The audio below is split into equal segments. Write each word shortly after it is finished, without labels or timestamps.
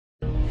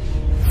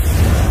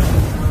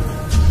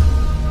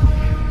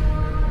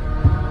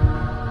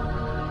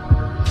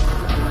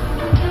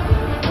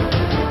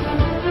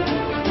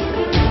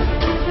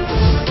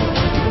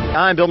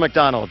I'm Bill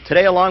McDonald.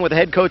 Today, along with the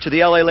head coach of the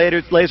LA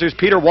Lasers,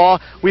 Peter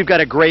Wall, we've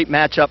got a great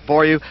matchup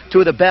for you. Two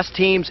of the best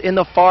teams in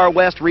the Far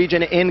West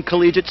region in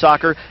collegiate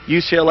soccer,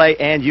 UCLA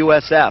and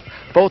USF.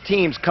 Both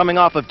teams coming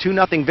off of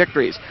 2-0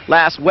 victories.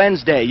 Last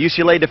Wednesday,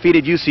 UCLA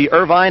defeated UC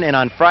Irvine, and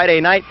on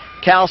Friday night,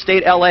 Cal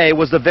State LA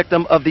was the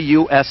victim of the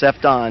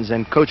USF Dons.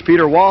 And Coach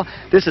Peter Wall,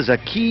 this is a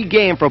key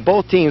game for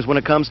both teams when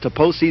it comes to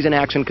postseason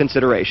action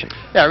consideration.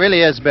 Yeah, it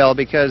really is, Bill,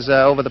 because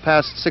over the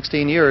past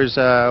 16 years,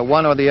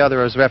 one or the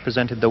other has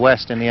represented the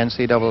West in the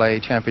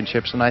NCAA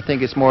championships, and I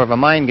think it's more of a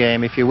mind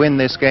game. If you win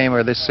this game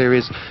or this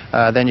series,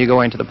 then you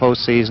go into the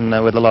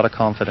postseason with a lot of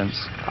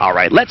confidence. All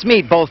right, let's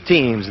meet both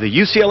teams, the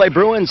UCLA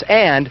Bruins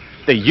and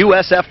the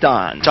USF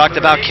Dons. Talked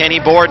about Kenny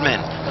Boardman,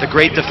 the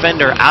great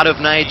defender out of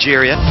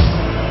Nigeria.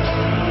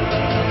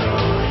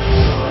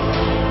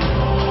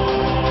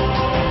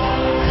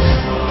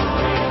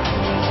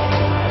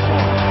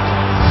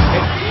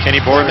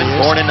 Kenny Boardman,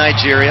 born in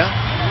Nigeria.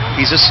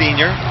 He's a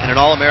senior and an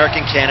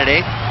All-American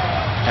candidate.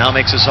 Now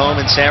makes his home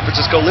in San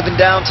Francisco, living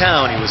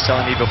downtown, he was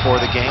telling me before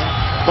the game.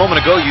 A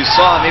moment ago you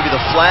saw maybe the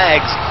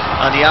flags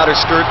on the outer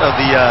skirt of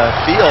the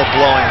field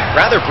blowing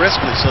rather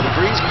briskly, so the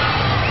breeze.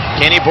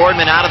 Kenny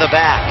Boardman out of the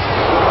back.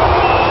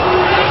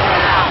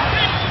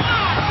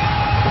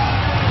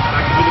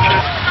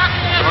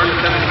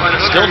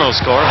 Still no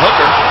score.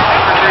 Hooker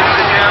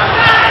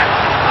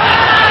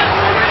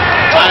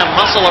trying to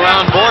muscle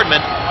around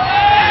Boardman.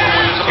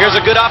 Here's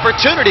a good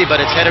opportunity, but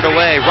it's headed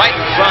away right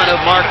in front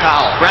of Mark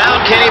Powell. Brown,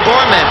 Kenny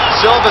Boardman.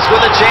 Silvas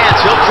with a chance.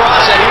 He'll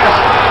cross it.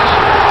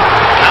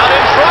 Out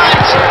in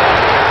front.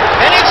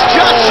 And it's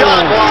just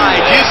shot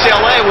wide.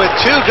 UCLA with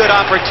two good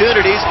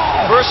opportunities.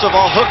 First of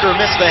all, Hooker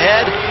missed the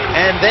head,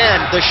 and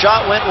then the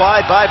shot went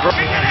wide by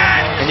Boardman.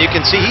 And you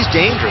can see he's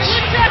dangerous.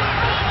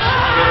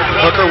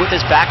 Hooker with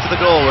his back to the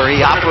goal where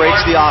he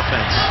operates the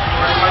offense.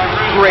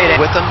 Great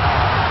with him.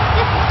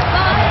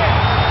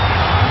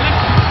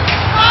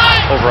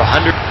 Over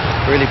 100.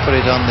 Really put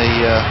it on the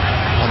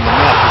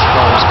map as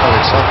far as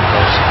college soccer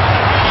goes.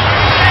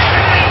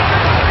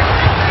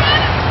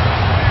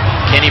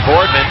 Kenny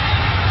Boardman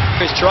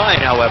is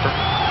trying, however.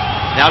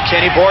 Now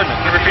Kenny Boardman.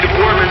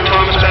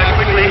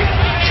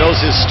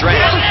 Shows his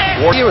strength.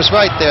 He was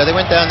right there. They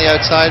went down the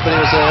outside, but it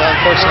was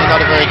unfortunately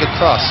not a very good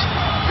cross.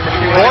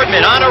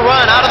 Boardman on a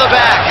run out of the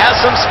back, has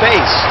some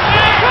space.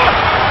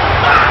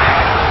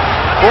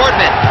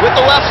 Boardman with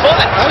the left foot.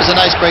 That was a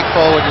nice break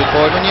forward with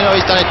Boardman. You know,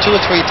 he's done it 2 or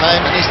 3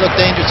 times, and he's looked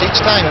dangerous each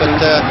time. But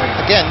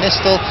again,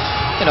 Nistel,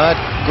 you know, had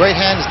great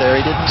hands there.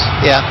 He didn't.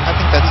 Yeah, I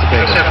think that's the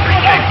big one.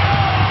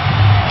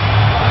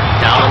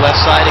 Down the left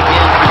side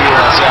again for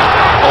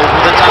USF.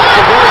 Over the top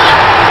to Boardman.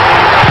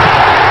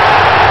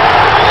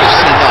 You've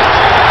seen that.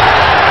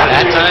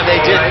 That time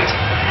they didn't.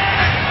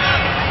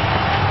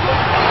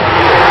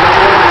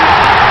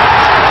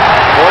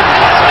 Boardman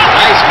has some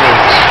nice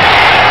moves.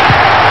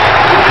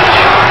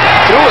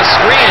 Threw a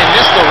screen and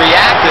Nistel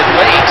reacted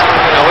late.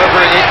 However,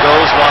 it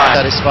goes wide.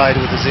 Satisfied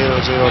with the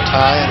 0-0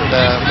 tie, and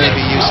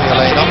maybe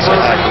UCLA not so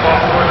happy.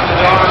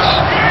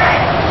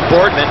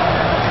 Boardman.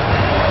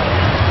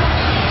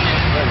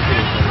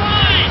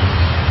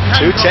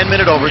 2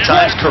 10-minute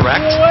overtimes,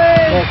 correct.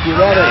 They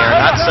are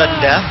not sudden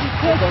death.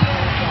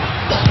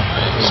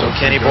 So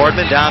Kenny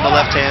Boardman down the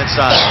left-hand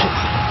side.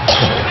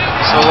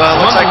 So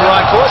looks like we're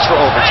on course for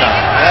overtime.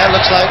 Yeah, it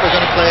looks like we're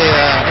going to play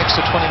an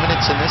extra 20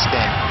 minutes in this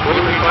game.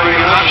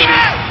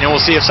 And we'll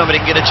see if somebody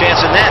can get a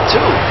chance in that,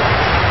 too.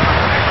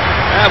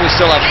 We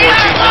still have 14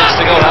 minutes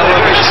to go,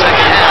 however, in the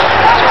second half.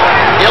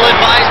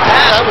 Ill-advised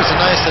pass. That was a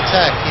nice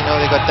attack. You know,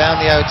 they got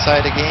down the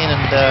outside again,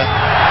 and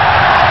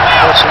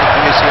fortunately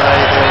for UCLA,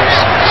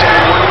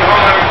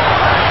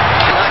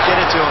 cannot get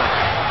it to him.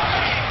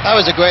 That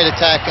was a great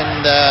attack,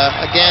 and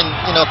again,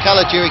 you know,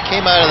 Caligiuri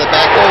came out of the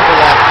back,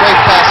 overlap, great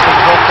pass from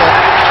Hooker,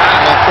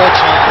 and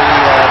unfortunately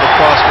the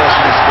cross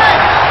wasn't as good.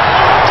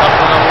 Tough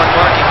one-on-one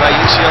marking by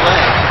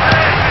UCLA.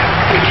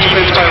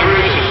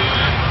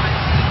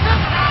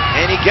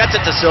 And he gets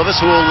it to Silvas,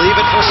 who will leave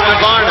it for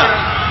Skavarna.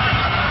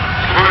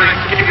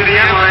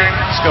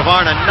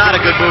 Skavarna, not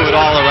a good move at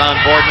all around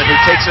Boardman, who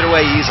takes it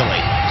away easily.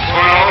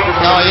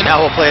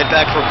 Now we'll play it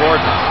back for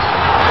Boardman.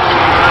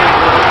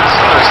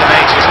 Some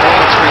anxious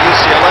moments for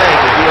UCLA,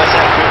 but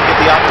USF couldn't get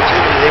the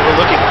opportunity they were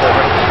looking for.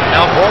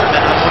 Now Boardman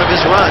on one of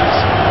his runs.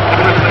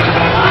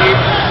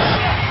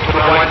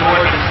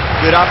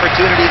 Good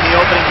opportunity in the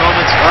opening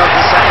moments of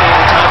the second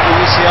overtime for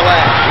UCLA.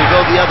 We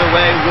go the other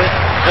way with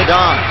the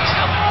Dons.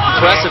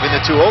 Impressive in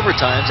the 2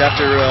 overtimes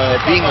after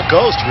being a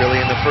ghost, really,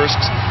 in the first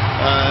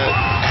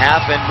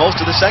half and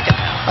most of the second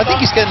half. I think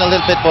he's getting a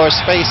little bit more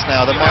space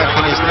now. The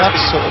marking is not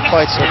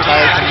quite so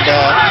tight, and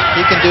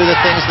he can do the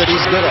things that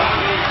he's good at.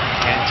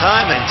 And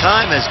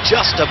time has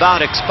just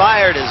about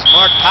expired as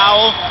Mark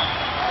Powell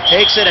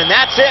takes it, and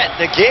that's it.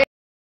 The game.